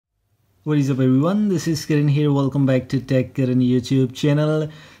What is up everyone, this is Karan here. Welcome back to Tech Karan YouTube channel.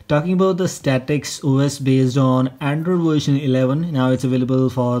 Talking about the StatiXOS based on Android version 11. Now it's available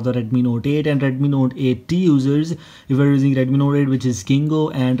for the Redmi Note 8 and Redmi Note 8T users. If you're using Redmi Note 8 which is Kingo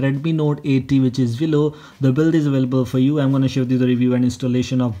and Redmi Note 8T which is Willow, the build is available for you. I'm going to show you the review and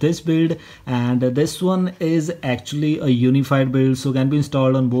installation of this build, and this one is actually a unified build, so can be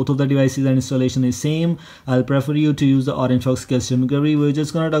installed on both of the devices and installation is same. I'll prefer you to use the Orange Fox custom recovery. We're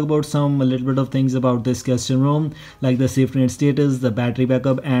just going to talk about a little bit of things about this custom ROM, like the safety net status, the battery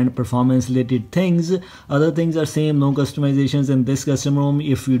backup and performance related things. Other things are same, no customizations in this custom ROM.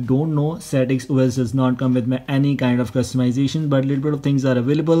 If you don't know, StatiXOS does not come with any kind of customization, but a little bit of things are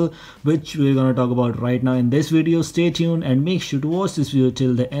available which we're going to talk about right now in this video. Stay tuned and make sure to watch this video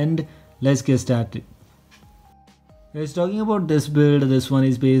till the end. Let's get started. Guys, talking about this build, this one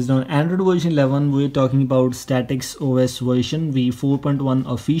is based on Android version 11. We're talking about StatiXOS version v4.1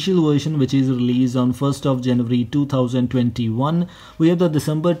 official version, which is released on 1st of January 2021. We have the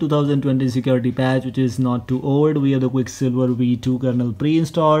December 2020 security patch, which is not too old. We have the Quicksilver v2 kernel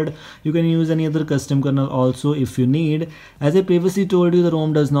pre-installed. You can use any other custom kernel also if you need. As I previously told you, the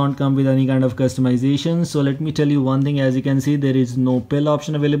ROM does not come with any kind of customization. So let me tell you one thing. As you can see, there is no pill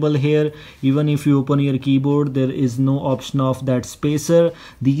option available here. Even if you open your keyboard, there is no option of that spacer.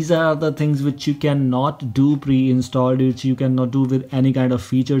 These are the things which you cannot do pre-installed, which you cannot do with any kind of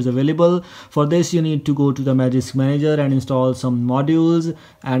features available. For this you need to go to the Magisk Manager and install some modules,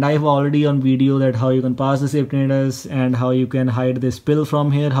 and I have already on video that how you can pass the safety net and how you can hide this pill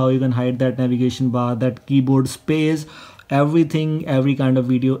from here, how you can hide that navigation bar, that keyboard space. Everything, every kind of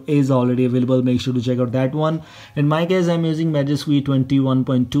video is already available. Make sure to check out that one. In my case, I'm using Magisk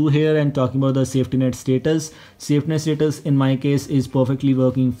V21.2 here and talking about the safety net status. Safety net status in my case is perfectly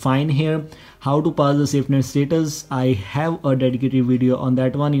working fine here. How to pass the safety net status, I have a dedicated video on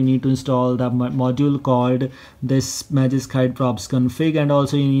that one. You need to install the module called this Magisk Hide props config, and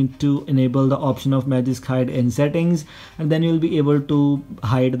also you need to enable the option of Magisk Hide in settings, and then you'll be able to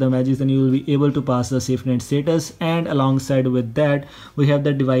hide the Magisk and you will be able to pass the safety net status. And alongside with that, we have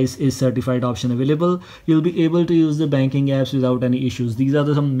the device is certified option available. You'll be able to use the banking apps without any issues. These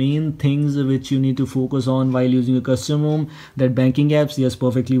are some main things which you need to focus on while using a custom ROM. That banking apps, yes,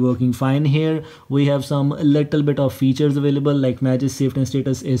 perfectly working fine here. We have some little bit of features available, like Magisk safety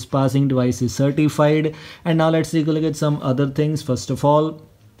status is passing, device is certified. And now let's take a look at some other things. First of all,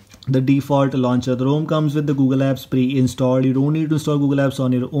 the default launcher. The ROM comes with the Google Apps pre-installed. You don't need to install Google Apps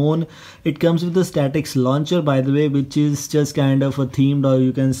on your own. It comes with the StatiX launcher, by the way, which is just kind of a themed, or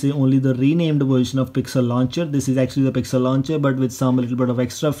you can say only the renamed version of Pixel launcher. This is actually the Pixel launcher, but with some little bit of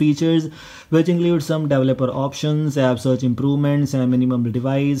extra features, which include some developer options, app search improvements, and minimum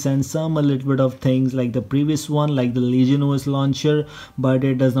device, and some a little bit of things like the previous one, like the Legion OS launcher, but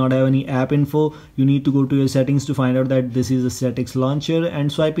it does not have any app info. You need to go to your settings to find out that this is a StatiX launcher,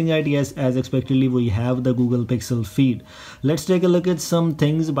 and swiping right, yes, as expectedly we have the Google Pixel feed. Let's take a look at some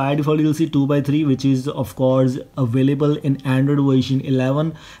things. By default you'll see 2x3, which is of course available in Android version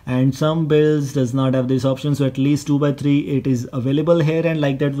 11, and some builds does not have this option, so at least 2x3 it is available here. And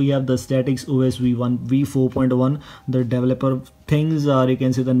like that we have the StatiXOS v4.1, the developer things, or you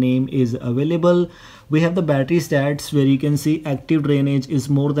can say the name is available. We have the battery stats, where you can see active drainage is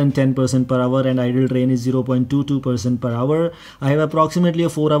more than 10% per hour and idle drain is 0.22% per hour. I have approximately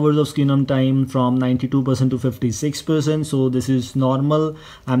 4 hours of screen on time from 92% to 56%, so this is normal.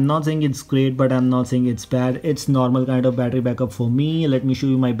 I'm not saying it's great, but I'm not saying it's bad. It's normal kind of battery backup for me. Let me show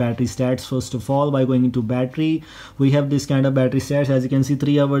you my battery stats. First of all, by going into battery, we have this kind of battery stats. As you can see,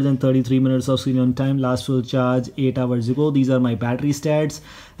 3 hours and 33 minutes of screen on time, last full charge 8 hours ago. These are my battery stats,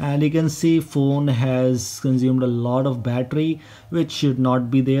 and you can see phone has consumed a lot of battery, which should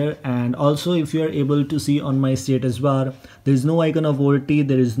not be there. And also, if you are able to see on my status bar, there is no icon of VoLTE,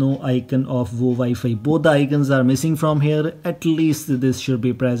 there is no icon of Wi-Fi. Both the icons are missing from here. At least this should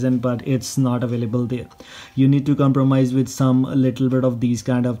be present, but it's not available there. You need to compromise with some little bit of these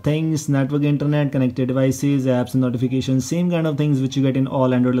kind of things. Network, internet, connected devices, apps and notifications, same kind of things which you get in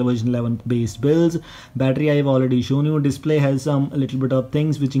all Android version 11 based builds. Battery I have already shown you. Display has some little bit of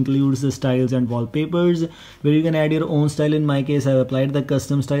things which includes the styles and wallpapers, where you can add your own style. In my case, I have applied the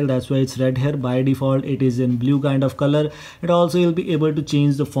custom style, that's why it's red here. By default it is in blue kind of color. And also you'll be able to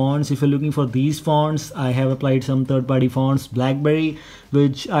change the fonts. If you're looking for these fonts, I have applied some third-party fonts, BlackBerry,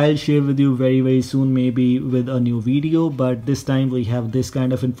 which I'll share with you very soon, maybe with a new video. But this time we have this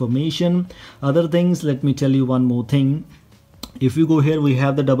kind of information. Other things, let me tell you one more thing. If you go here, we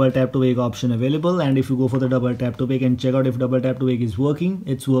have the double tap to wake option available, and if you go for the double tap to wake and check out if double tap to wake is working,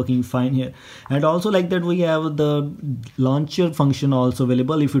 it's working fine here. And also like that, we have the launcher function also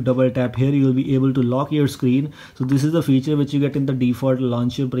available. If you double tap here, you will be able to lock your screen. So this is the feature which you get in the default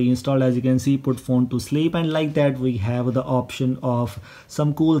launcher pre-installed. As you can see, put phone to sleep, and like that we have the option of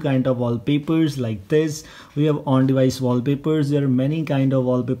some cool kind of wallpapers like this. We have on-device wallpapers. There are many kind of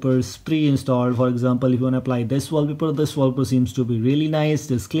wallpapers pre-installed. For example, if you want to apply this wallpaper seems to be really nice.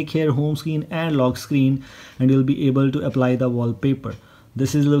 Just click here, home screen and lock screen, and you'll be able to apply the wallpaper.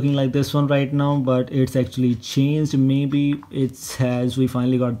 This is looking like this one right now, but it's actually changed. Maybe we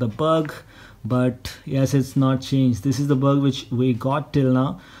finally got the bug, but yes, it's not changed. This is the bug which we got till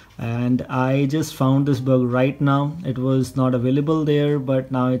now, and I just found this bug right now. It was not available there, but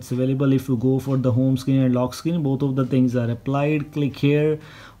now it's available. If you go for the home screen and lock screen, both of the things are applied. Click here,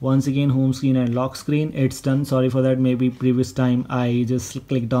 once again home screen and lock screen, it's done. Sorry for that, maybe previous time I just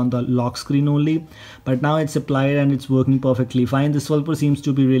clicked on the lock screen only, but now it's applied and it's working perfectly fine. This wallpaper seems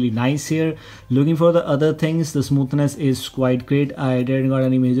to be really nice here. Looking for the other things, the smoothness is quite great. I didn't got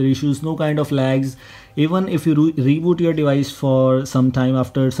any major issues, no kind of lags. Even if you reboot your device for some time,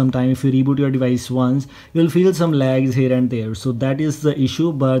 after some time, if you reboot your device once, you'll feel some lags here and there. So that is the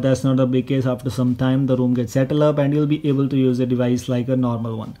issue, but that's not a big case. After some time, the ROM gets settled up and you'll be able to use the device like a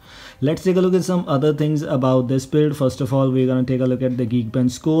normal one. Let's take a look at some other things about this build. First of all, we're going to take a look at the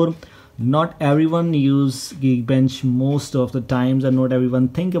Geekbench score. Not everyone use Geekbench most of the times, and not everyone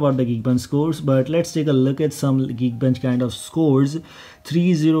think about the Geekbench scores, but let's take a look at some Geekbench kind of scores.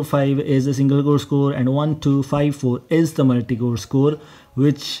 305 is a single core score and 1254 is the multi-core score,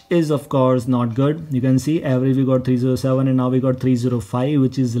 which is of course not good. You can see average we got 307 and now we got 305,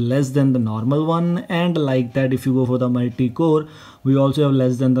 which is less than the normal one. And like that, if you go for the multi-core, we also have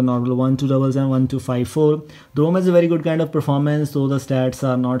less than the normal 1277 and 1254. The ROM has a very good kind of performance, though the stats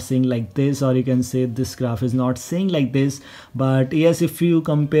are not saying like this, or you can say this graph is not saying like this. But yes, if you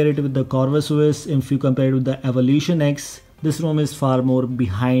compare it with the Corvus OS, if you compare it with the Evolution X, this ROM is far more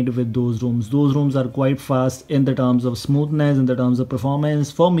behind with those ROMs. Those ROMs are quite fast in the terms of smoothness, in the terms of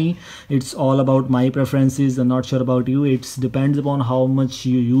performance. For me, it's all about my preferences. I'm not sure about you. It depends upon how much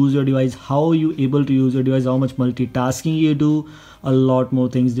you use your device, how you able to use your device, how much multitasking you do. A lot more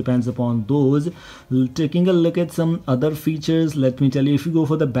things depends upon those. Taking a look at some other features, let me tell you, if you go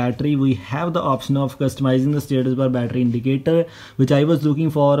for the battery, we have the option of customizing the status bar battery indicator, which I was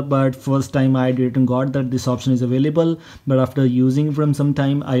looking for, but first time I didn't got that this option is available. But after using from some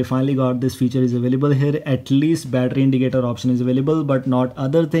time, I finally got this feature is available here. At least battery indicator option is available, but not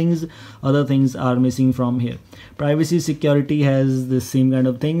other things. Other things are missing from here. Privacy security has the same kind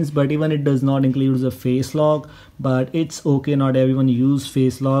of things, but even it does not include the face lock. But it's okay, not everyone use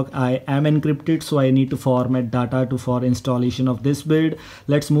face lock. I am encrypted, so I need to format data for installation of this build.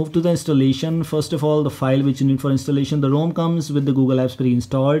 Let's move to the installation. First of all, the file which you need for installation, the ROM comes with the Google Apps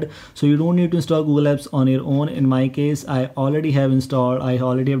pre-installed, so you don't need to install Google Apps on your own. In my case, I already have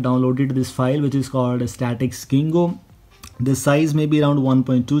downloaded this file, which is called StatiXOS. The size may be around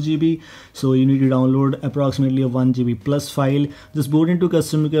 1.2 GB, so you need to download approximately a 1 GB plus file. Just boot into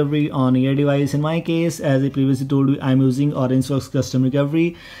custom recovery on your device. In my case, as I previously told you, I'm using OrangeFox custom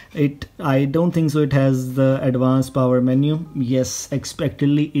recovery. I don't think so it has the advanced power menu. Yes,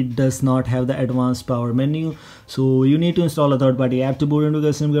 expectedly it does not have the advanced power menu, so you need to install a third-party app to boot into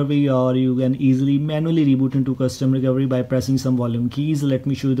custom recovery, or you can easily manually reboot into custom recovery by pressing some volume keys. Let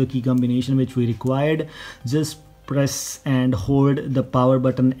me show you the key combination which we required. Just press and hold the power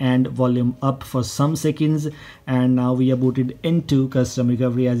button and volume up for some seconds, and now we are booted into custom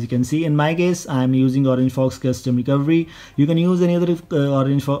recovery. As you can see, in my case, I am using OrangeFox custom recovery. You can use any other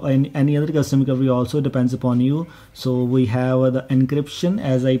any other custom recovery also, depends upon you. So we have the encryption,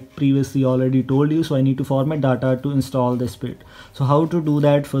 as I previously already told you. So I need to format data to install this bit. So how to do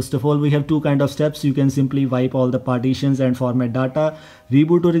that? First of all, we have two kind of steps. You can simply wipe all the partitions and format data,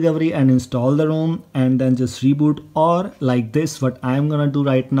 reboot to recovery and install the ROM, and then just reboot. Or like this, what I'm gonna do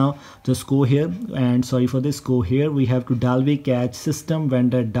right now, just go here, and sorry for this, go here. We have to Dalvik catch system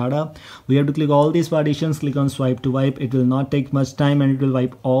vendor data. We have to click all these partitions, click on swipe to wipe. It will not take much time and it will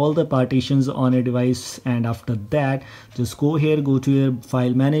wipe all the partitions on a device. And after that, just go here, go to your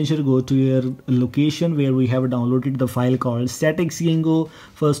file manager, go to your location where we have downloaded the file called StatiXOS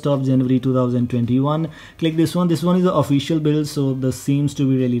 1st of January 2021. Click this one. This one is the official build, so this seems to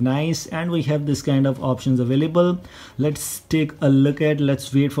be really nice, and we have this kind of options available. Let's take a look at,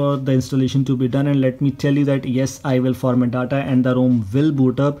 let's wait for the installation to be done, and let me tell you that yes, I will format data and the ROM will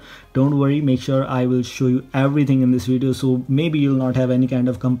boot up. Don't worry, make sure I will show you everything in this video, so maybe you'll not have any kind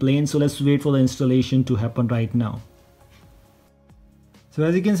of complaints. So let's wait for the installation to happen right now. So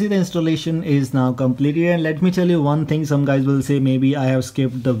as you can see, the installation is now completed, and let me tell you one thing. Some guys will say maybe I have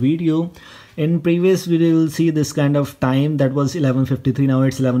skipped the video. In previous video you will see this kind of time that was 11:53. Now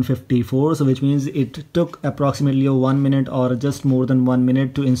it's 11:54, so which means it took approximately 1 minute or just more than 1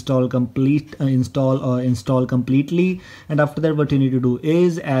 minute to install completely. And after that, what you need to do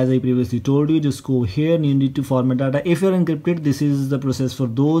is, as I previously told you, just go here and you need to format data. If you're encrypted, this is the process for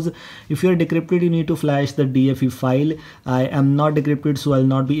those. If you're decrypted, you need to flash the DFE file. I am not decrypted, so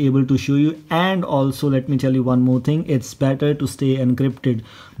I'll not be able to show you. And also let me tell you one more thing, it's better to stay encrypted,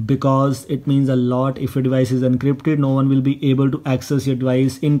 because it means a lot. If your device is encrypted, no one will be able to access your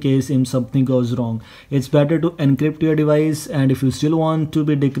device in case something goes wrong. It's better to encrypt your device, and if you still want to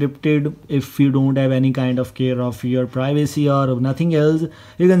be decrypted, if you don't have any kind of care of your privacy or nothing else,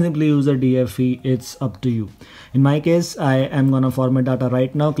 you can simply use a DFE. It's up to you. In my case, I am gonna format data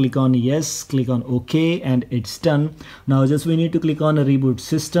right now. Click on yes, click on OK, and it's done. Now just we need to click on a reboot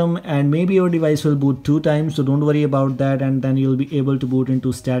system, and maybe your device will boot 2 times, so don't worry about that, and then you'll be able to boot into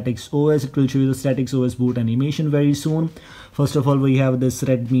StatiXOS. It will show you the StatiXOS boot animation very soon. First of all, we have this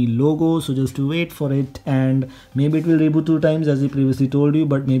Redmi logo, so just to wait for it, and maybe it will reboot 2 times as I previously told you,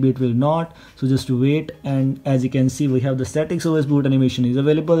 but maybe it will not, so just to wait. And as you can see, we have the StatiXOS boot animation is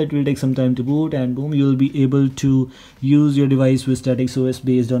available. It will take some time to boot, and boom, you will be able to use your device with StatiXOS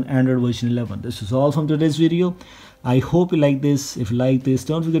based on Android version 11. This is all from today's video. I hope you like this. If you like this,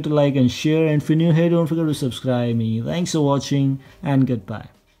 don't forget to like and share, and if you're new here, don't forget to subscribe me. Thanks for watching, and goodbye.